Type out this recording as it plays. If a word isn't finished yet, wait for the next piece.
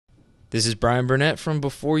This is Bryan Burnett from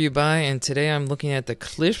Before You Buy, and today I'm looking at the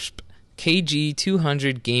Klipsch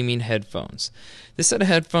KG-200 gaming headphones. This set of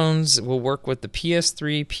headphones will work with the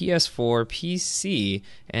PS3, PS4, PC,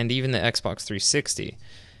 and even the Xbox 360.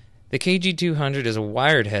 The KG-200 is a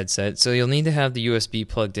wired headset, so you'll need to have the USB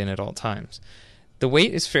plugged in at all times. The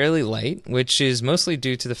weight is fairly light, which is mostly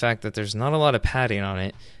due to the fact that there's not a lot of padding on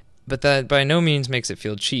it, but that by no means makes it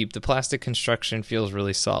feel cheap. The plastic construction feels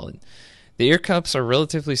really solid. The ear cups are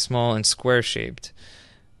relatively small and square-shaped.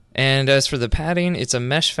 And as for the padding, it's a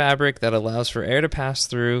mesh fabric that allows for air to pass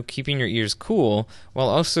through, keeping your ears cool, while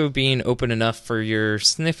also being open enough for your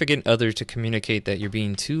significant other to communicate that you're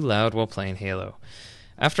being too loud while playing Halo.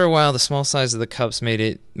 After a while, the small size of the cups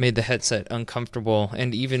made the headset uncomfortable,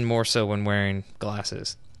 and even more so when wearing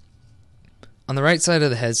glasses. On the right side of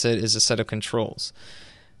the headset is a set of controls.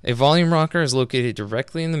 A volume rocker is located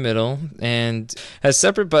directly in the middle and has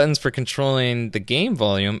separate buttons for controlling the game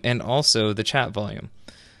volume and also the chat volume.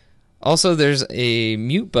 Also, there's a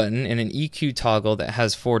mute button and an EQ toggle that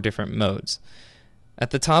has 4 different modes. At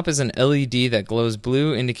the top is an LED that glows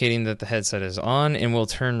blue, indicating that the headset is on and will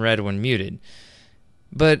turn red when muted.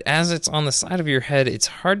 But as it's on the side of your head, it's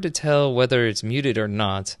hard to tell whether it's muted or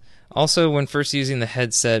not. Also, when first using the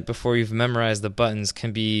headset before you've memorized the buttons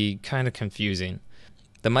can be kind of confusing.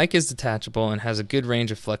 The mic is detachable and has a good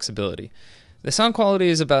range of flexibility. The sound quality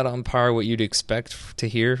is about on par what you'd expect to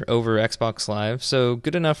hear over Xbox Live, so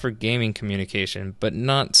good enough for gaming communication, but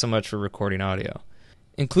not so much for recording audio.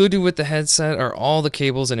 Included with the headset are all the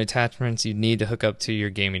cables and attachments you'd need to hook up to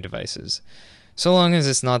your gaming devices. So long as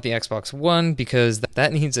it's not the Xbox One, because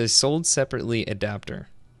that needs a sold separately adapter.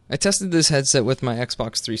 I tested this headset with my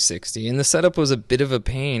Xbox 360, and the setup was a bit of a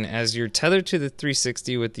pain as you're tethered to the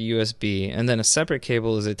 360 with the USB, and then a separate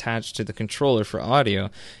cable is attached to the controller for audio,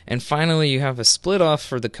 and finally you have a split off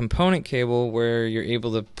for the component cable where you're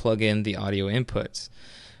able to plug in the audio inputs.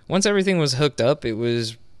 Once everything was hooked up, it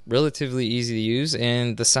was relatively easy to use,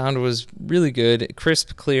 and the sound was really good,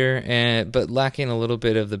 crisp, clear, but lacking a little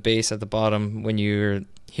bit of the bass at the bottom when you're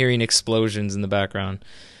hearing explosions in the background.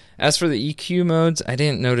 As for the EQ modes, I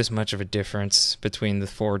didn't notice much of a difference between the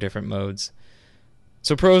 4 different modes.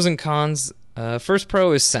 So pros and cons. First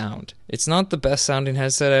pro is sound. It's not the best sounding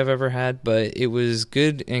headset I've ever had, but it was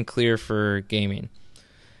good and clear for gaming.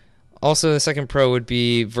 Also, the second pro would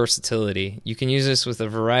be versatility. You can use this with a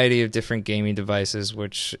variety of different gaming devices,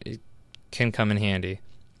 which can come in handy.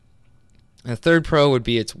 And the third pro would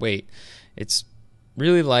be its weight. It's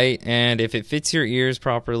really light, and if it fits your ears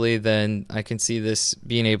properly, then I can see this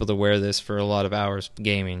being able to wear this for a lot of hours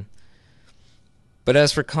gaming. But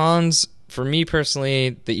as for cons, for me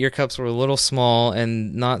personally, the ear cups were a little small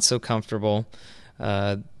and not so comfortable.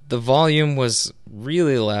 The volume was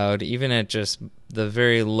really loud, even at just the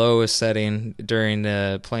very lowest setting during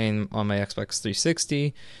playing on my Xbox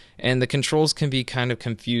 360, and the controls can be kind of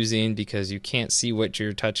confusing because you can't see what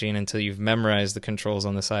you're touching until you've memorized the controls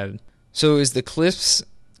on the side. So is the Klipsch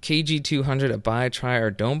KG-200 a buy, try,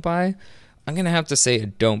 or don't buy? I'm going to have to say a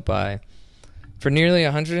don't buy. For nearly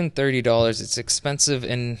 $130, it's expensive,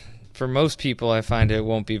 and for most people I find it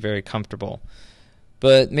won't be very comfortable.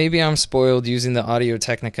 But maybe I'm spoiled using the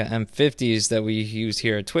Audio-Technica M50s that we use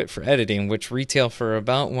here at Twit for editing, which retail for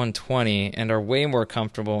about $120 and are way more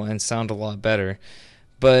comfortable and sound a lot better.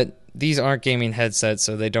 But these aren't gaming headsets,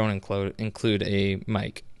 so they don't include a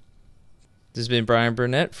mic. This has been Bryan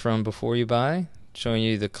Burnett from Before You Buy, showing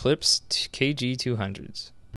you the Klipsch KG-200s.